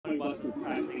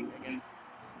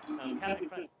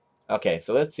Okay,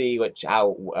 so let's see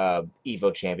how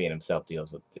Evo Champion himself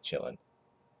deals with the Chillin.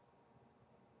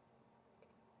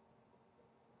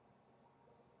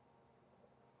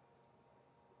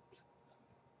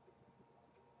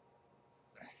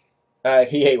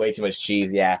 He ate way too much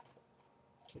cheese, yeah.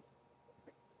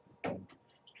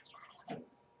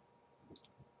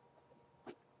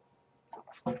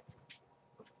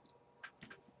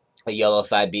 A yellow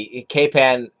side B.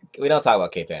 K-Pan, we don't talk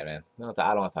about K-Pan, man. I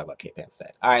don't want to talk about K-Pan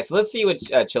set. Alright, so let's see what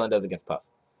Chillin does against Puff.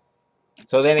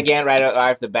 So then again, right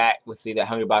off the bat, we see that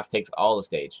Hungrybox takes all the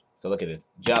stage. So look at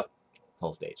this. Jump,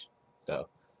 whole stage. So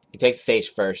he takes the stage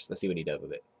first. Let's see what he does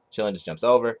with it. Chillin just jumps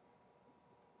over.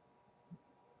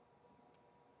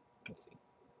 Let's see.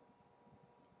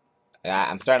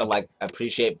 I'm starting to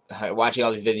appreciate watching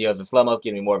all these videos. The slow-mo's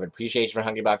giving me more of an appreciation for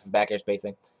Hungrybox's back air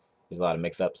spacing. There's a lot of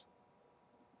mix-ups.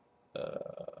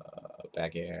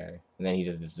 Back air, and then he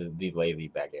does these lazy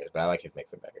back airs, but I like his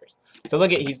mix-up back airs. So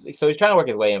look at he's trying to work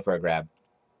his way in for a grab.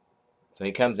 So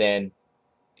he comes in.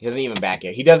 He doesn't even back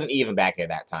air. He doesn't even back air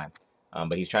that time.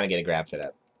 But he's trying to get a grab set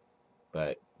up.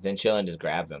 But then Chillin just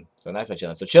grabs him. So nice by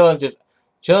Chillin. So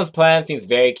Chillin's plan seems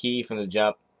very key from the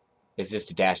jump. It's just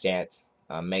to dash dance,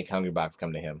 make Hungrybox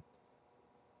come to him.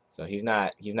 So he's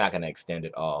not gonna extend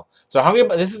at all. So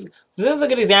this is a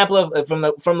good example of from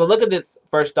the look of this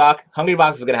first stock,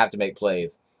 Hungrybox is gonna have to make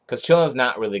plays because Chillin's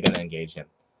not really gonna engage him.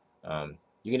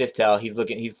 You can just tell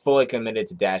he's fully committed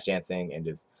to dash dancing and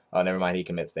just never mind, he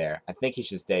commits there. I think he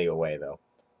should stay away though.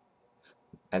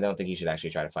 I don't think he should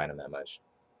actually try to fight him that much.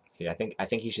 See, I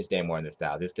think he should stay more in this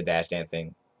style. Just to dash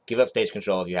dancing, give up stage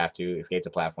control if you have to, escape the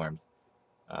platforms.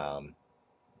 I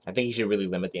think he should really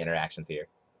limit the interactions here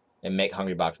and make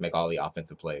Hungrybox make all the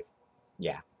offensive plays.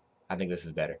 Yeah, I think this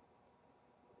is better.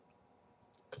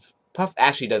 Because Puff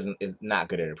actually is not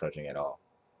good at approaching at all.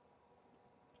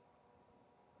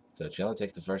 So Chillin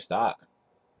takes the first stock.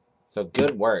 So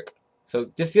good work.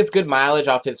 So just gets good mileage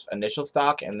off his initial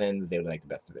stock and then is able to make the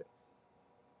best of it.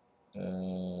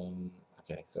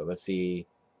 Okay, so let's see.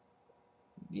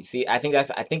 You see, I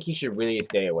think he should really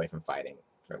stay away from fighting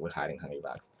with hiding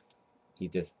Hungrybox.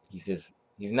 He's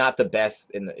not the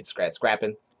best in the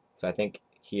scrapping. So I think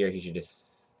here he should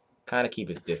just kind of keep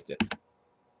his distance. I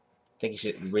think he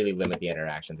should really limit the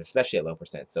interactions, especially at low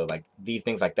percent. So like these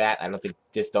things like that, I don't think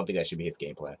that should be his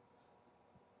game plan.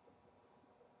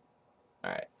 All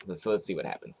right, so let's see what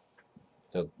happens.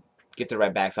 So gets it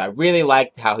right back. So I really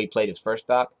liked how he played his first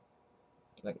stock.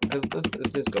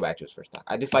 Let's just go back to his first stock.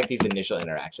 I just like these initial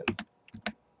interactions.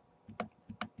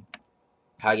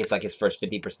 How he gets like his first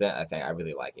 50%, I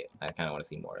really like it. I kind of want to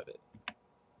see more of it.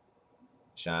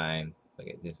 Shine. Look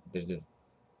at this. There's just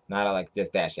not like this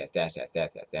dash dance,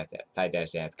 tight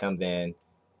dash dance comes in,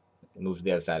 moves to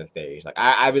the other side of the stage. Like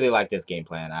I really like this game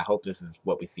plan. I hope this is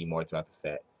what we see more throughout the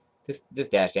set. This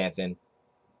dash dancing,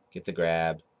 gets a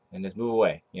grab, and just move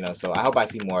away. You know, so I hope I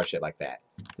see more shit like that.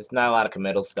 Just not a lot of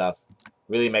committal stuff.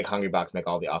 Really make Hungrybox make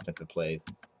all the offensive plays,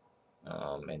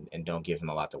 and don't give him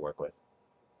a lot to work with.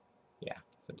 Yeah,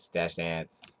 so just dash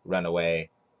dance, run away.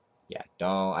 Yeah,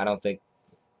 I don't think.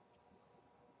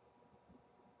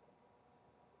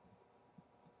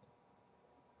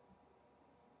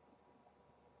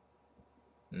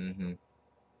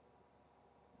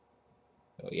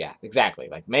 So yeah, exactly.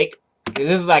 Like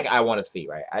this is like I want to see,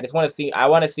 right? I just want to see. If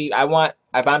I'm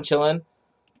Chillin,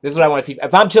 this is what I want to see.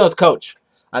 If I'm Chillin's coach,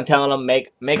 I'm telling him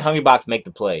make Hungrybox make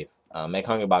the plays, make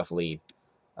Hungrybox lead,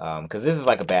 because this is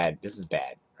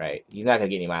bad, right? He's not gonna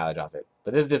get any mileage off it.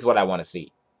 But this is just what I want to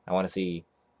see. I want to see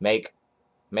make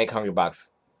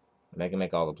Hungrybox make him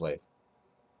make all the plays.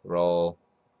 Roll.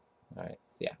 All right.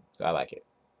 So yeah. So I like it.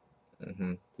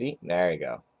 See, there you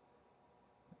go.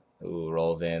 Ooh,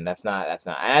 rolls in. That's not.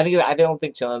 I don't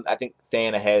think Chillin. I think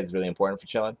staying ahead is really important for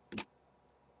Chillin.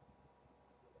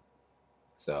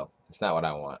 So it's not what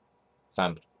I want. If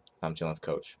I'm Chillin's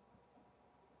coach.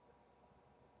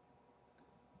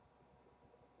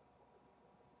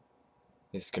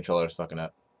 His controller's fucking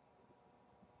up.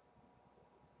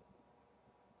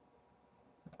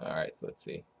 All right, so let's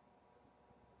see.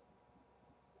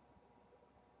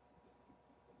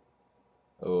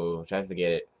 Oh, tries to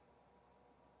get it.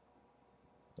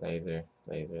 Laser.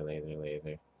 Let's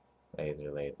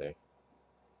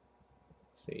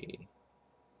see.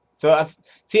 So,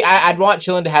 I'd want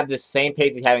Chillin to have the same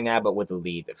pace he's having now, but with a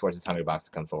lead that forces Hungrybox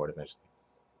to come forward eventually.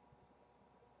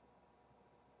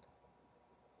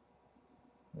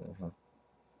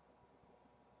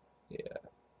 Yeah.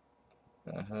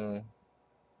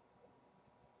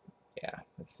 Yeah,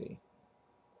 let's see.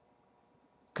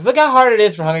 Because look how hard it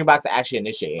is for Hungrybox to actually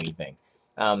initiate anything.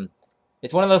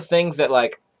 It's one of those things that,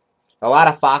 like, a lot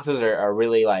of foxes are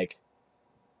really, like,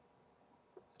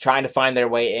 trying to find their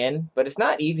way in, but it's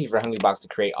not easy for Hungrybox to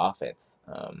create offense.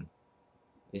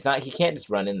 It's not. He can't just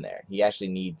run in there. He actually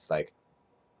needs, like,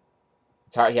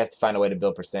 it's hard. He has to find a way to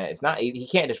build percent. It's not easy. He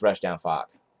can't just rush down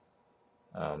Fox.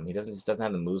 He just doesn't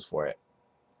have the moves for it.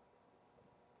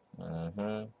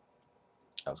 That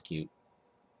was cute.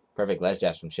 Perfect ledge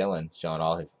dash from Chillin, showing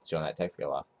that tech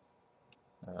skill off.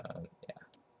 Yeah.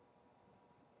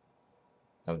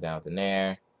 Comes down with the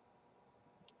nair.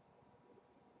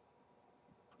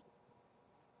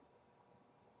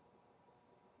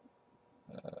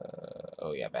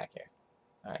 Oh yeah, back here.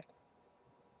 All right.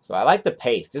 So I like the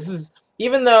pace. This is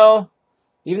even though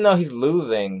he's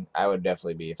losing, I would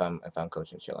definitely be if I'm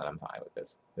coaching Chillin, I'm fine with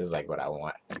this. This is like what I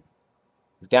want.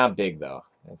 He's down big though,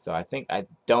 and so I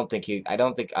don't think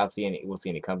we'll see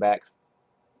any comebacks.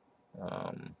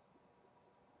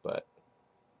 But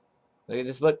look at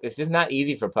this. Look, it's just not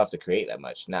easy for Puff to create that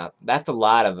much. Now that's a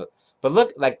lot of, but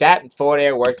look, like that forward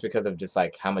air works because of just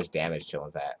like how much damage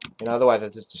Chillin's at. You know, otherwise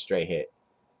it's just a straight hit.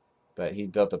 But he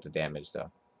built up the damage, so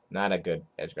not a good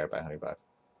edge guard by Hungrybox.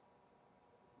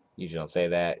 Usually don't say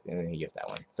that, and then he gets that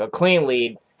one. So clean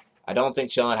lead. I don't think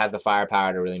Chillin has the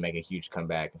firepower to really make a huge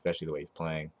comeback, especially the way he's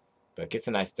playing. But gets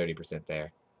a nice 30%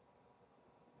 there.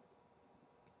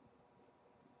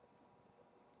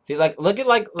 See, look at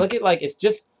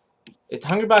it's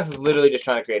Hungrybox is literally just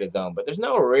trying to create a zone, but there's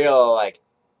no real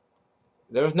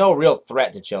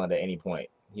threat to Chillin at any point.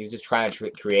 He's just trying to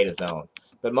create a zone.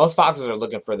 But most foxes are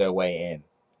looking for their way in.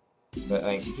 But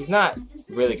like he's not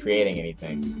really creating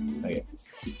anything. Like,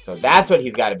 so that's what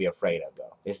he's got to be afraid of,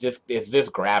 though. It's this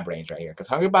grab range right here. Because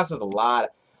Hungrybox is a lot.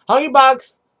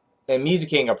 Hungrybox and Music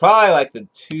King are probably like the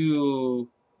two,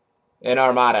 and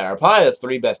Armada are probably the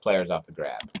three best players off the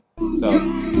grab. So,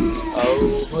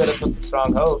 oh, who hit us with the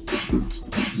strong host?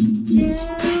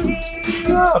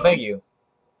 Oh, thank you.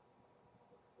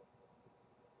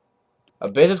 A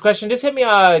business question? Just hit me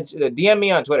DM me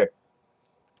on Twitter.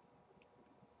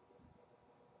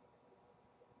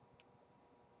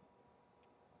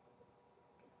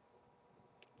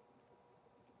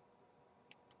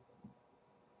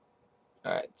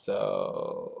 Alright,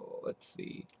 so let's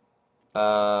see.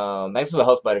 Thanks for the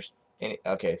host, butters.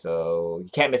 Okay, so you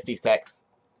can't miss these techs.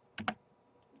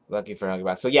 Lucky for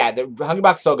Hungrybox. So yeah, the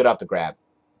Hungrybox is so good off the grab.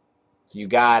 So you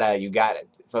got it.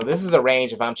 So this is a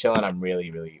range. If I'm chilling, I'm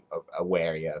really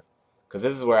wary of, because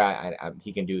this is where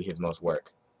he can do his most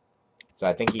work. So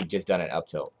I think he just done an up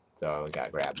tilt. So we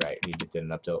got grabbed, right? He just did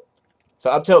an up tilt. So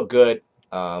up tilt good,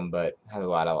 but has a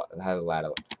lot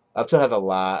of up tilt has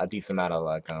a decent amount of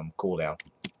like cooldown.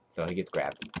 So he gets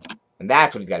grabbed, and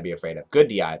that's what he's got to be afraid of. Good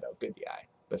DI though, good DI,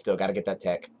 but still got to get that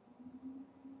tech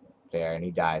there, and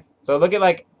he dies. So look at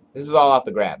like this is all off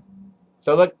the grab.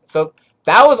 So look, so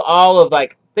that was all of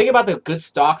like think about the good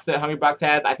stocks that Hungrybox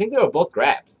has. I think they were both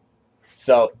grabs.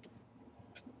 So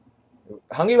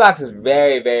Hungrybox is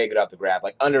very good off the grab,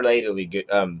 like underratedly good.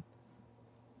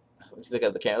 Just look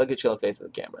at the camera. Look at Chillin's face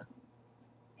at the camera.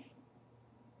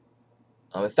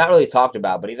 It's not really talked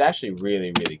about, but he's actually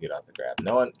really good off the grab.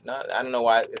 I don't know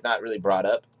why it's not really brought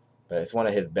up, but it's one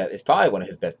of his best. It's probably one of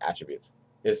his best attributes.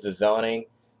 Is the zoning,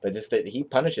 but just that he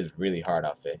punishes really hard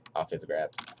off his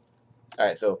grabs. All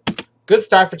right, so good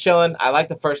start for Chillin. I like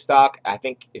the first stock. I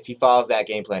think if he follows that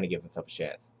game plan, he gives himself a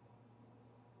chance.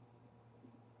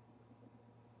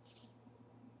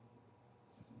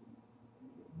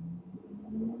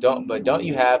 Don't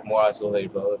you have more tools that you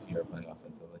blow if you're playing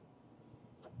offensively?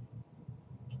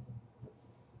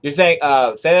 You're saying,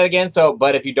 say that again. So,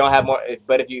 but if you don't have more,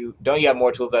 you have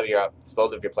more tools at your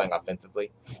disposal if you're playing offensively?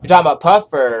 You're talking about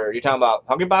Puff, or you're talking about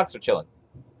Hungrybox, or Chillin?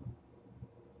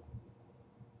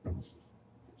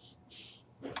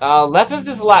 Left is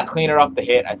just a lot cleaner off the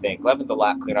hit. I think Left is a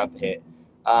lot cleaner off the hit.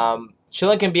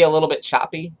 Chillin can be a little bit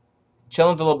choppy.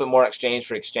 Chillin's a little bit more exchange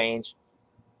for exchange.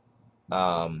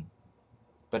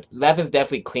 But Left is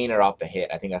definitely cleaner off the hit.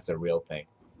 I think that's the real thing.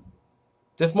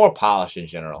 Just more polish in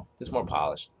general. Just more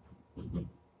polish.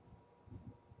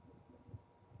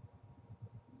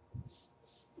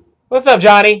 What's up,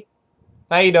 Johnny?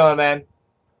 How you doing, man?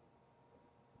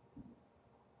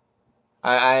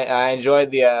 I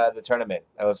enjoyed the tournament.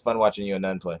 It was fun watching you and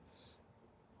Nunn play.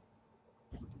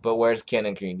 But where's Ken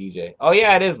and Green DJ? Oh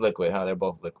yeah, it is Liquid, huh? They're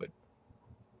both Liquid.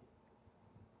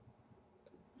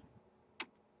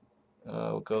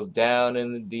 Oh, it goes down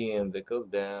in the DMs. It goes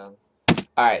down.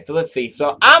 All right, so let's see.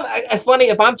 So it's funny,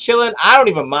 if I'm chilling, I don't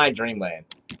even mind Dreamland.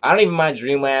 I don't even mind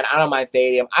Dreamland. I don't mind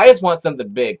Stadium. I just want something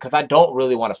big because I don't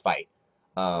really want to fight.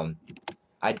 I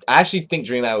actually think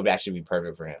Dreamland would actually be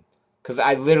perfect for him. Because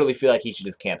I literally feel like he should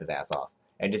just camp his ass off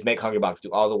and just make Hungrybox do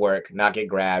all the work, not get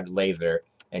grabbed, laser,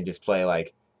 and just play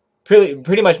like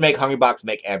pretty much make Hungrybox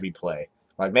make every play.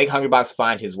 Like make Hungrybox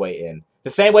find his way in. The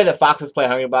same way that Foxes play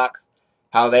Hungrybox,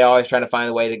 how they always trying to find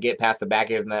a way to get past the back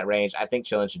airs in that range. I think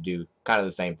Chillin should do kind of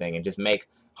the same thing and just make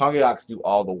Hungrybox do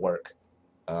all the work.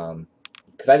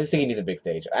 Because I just think he needs a big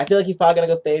stage. I feel like he's probably gonna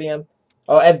go Stadium.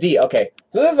 Oh, FD. Okay,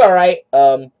 so this is all right.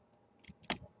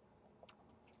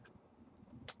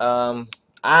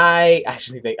 I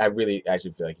actually think I really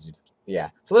actually feel like he should just, yeah.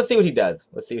 So let's see what he does.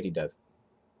 Let's see what he does.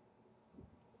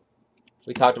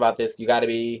 We talked about this. You got to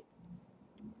be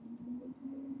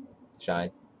shine.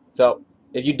 So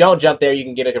if you don't jump there, you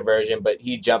can get a conversion, but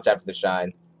he jumps after the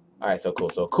shine. All right, so cool.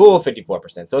 So cool,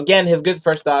 54%. So again, his good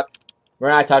first stock.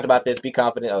 Remember I talked about this. Be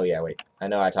confident. Oh yeah, wait. I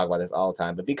know I talk about this all the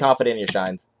time, but be confident in your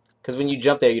shines, because when you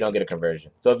jump there, you don't get a conversion.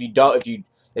 So if you don't, if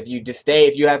you just stay,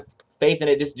 if you have faith in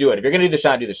it, just do it. If you're gonna do the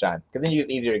shine, because then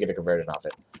it's easier to get a conversion off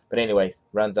it. But anyways,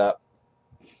 runs up.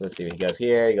 Let's see what he goes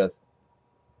here. He goes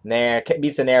Nair,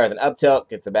 beats the Nair with an up tilt,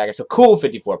 gets the bagger. So cool,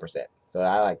 54%. So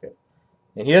I like this.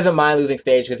 And he doesn't mind losing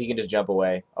stage because he can just jump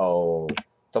away. Oh.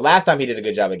 So last time he did a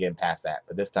good job of getting past that.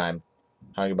 But this time,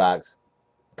 Hungrybox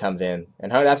comes in.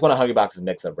 And that's one of Hungrybox's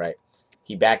mix-up, right?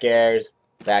 He back airs,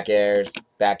 back airs,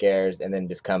 back airs, and then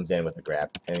just comes in with a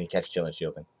grab. And he catches Chillin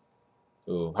shielding.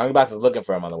 Ooh. Hungrybox is looking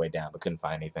for him on the way down, but couldn't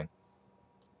find anything.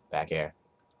 Back air.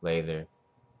 Laser.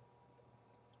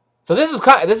 So this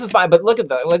is fine, but look at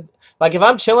the like if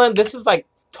I'm chilling, this is like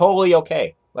totally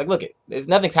okay. Like look at there's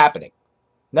nothing's happening.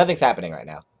 Nothing's happening right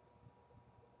now.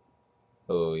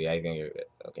 Oh yeah, I think you're good.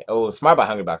 Okay. Oh, smart by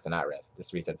Hungrybox to not rest.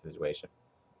 Just reset the situation.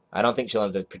 I don't think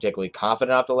Chillin's particularly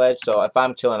confident off the ledge, so if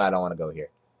I'm chilling, I don't want to go here.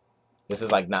 This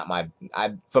is like not my.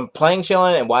 From playing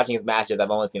Chillin and watching his matches,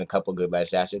 I've only seen a couple good ledge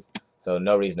dashes, so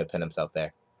no reason to pin himself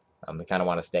there. I kind of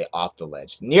want to stay off the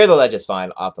ledge. Near the ledge is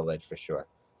fine. Off the ledge for sure.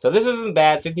 So this isn't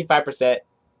bad. 65%.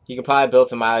 You can probably build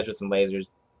some mileage with some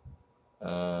lasers.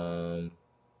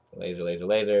 Laser, laser,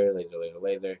 laser, laser, laser,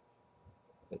 laser.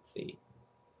 Let's see.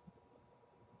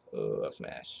 Oh,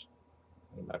 smash.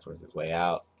 Box works his way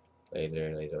out.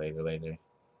 Laser, laser, laser, laser.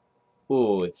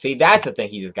 Ooh, see, that's the thing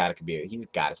he just got to be. He's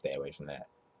got to stay away from that.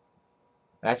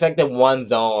 That's like the one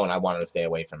zone I wanted to stay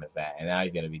away from is that, and now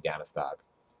he's gonna be down to stock.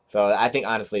 So I think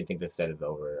honestly, I think this set is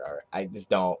over. Or I just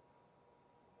don't.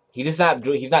 He's not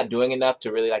doing enough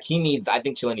to really like. He needs. I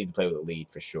think Chillin needs to play with a lead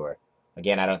for sure.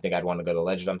 Again, I don't think I'd want to go to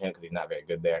ledges on him because he's not very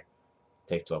good there.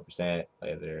 Takes 12%.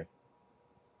 Laser.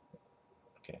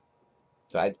 Okay.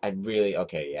 So I really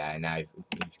okay yeah. Now he's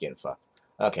getting fucked.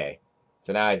 Okay.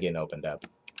 So now he's getting opened up.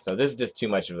 So this is just too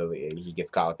much of a lead. He gets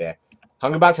caught there.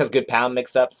 Hungrybox has good pound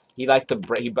mix-ups. He likes to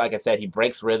break. Like I said, he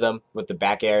breaks rhythm with the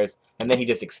back airs, and then he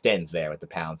just extends there with the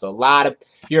pound. So a lot of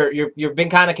you've been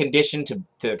kind of conditioned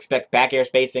to expect back air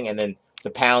spacing, and then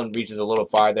the pound reaches a little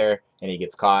farther, and he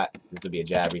gets caught. This would be a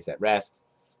jab, reset, rest.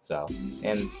 So,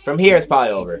 and from here it's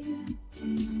probably over.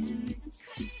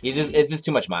 It's just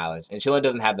too much mileage, and Chillin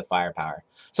doesn't have the firepower.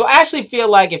 So I actually feel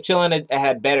like if Chillin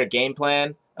had better game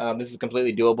plan, this is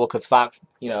completely doable because Fox,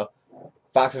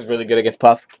 Fox is really good against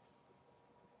Puff.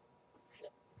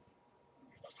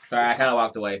 Sorry, I kind of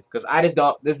walked away because I just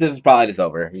don't. This is probably just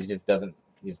over. He just doesn't.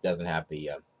 Have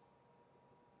the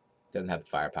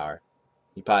firepower.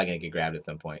 He's probably gonna get grabbed at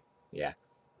some point. Yeah,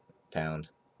 pound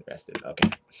rested. Okay.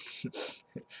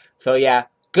 So yeah,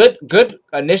 good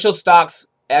initial stocks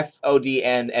FOD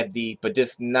and FD, but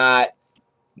just not.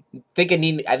 I think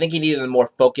he needed a more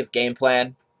focused game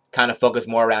plan. Kind of focus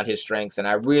more around his strengths, and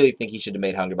I really think he should have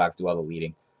made Hungrybox do all the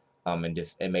leading, and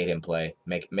made him play.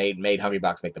 Made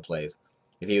Hungrybox make the plays.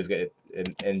 If he was good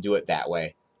and do it that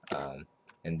way,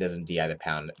 and doesn't DI the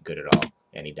pound good at all,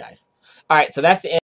 and he dies. All right, so that's the end.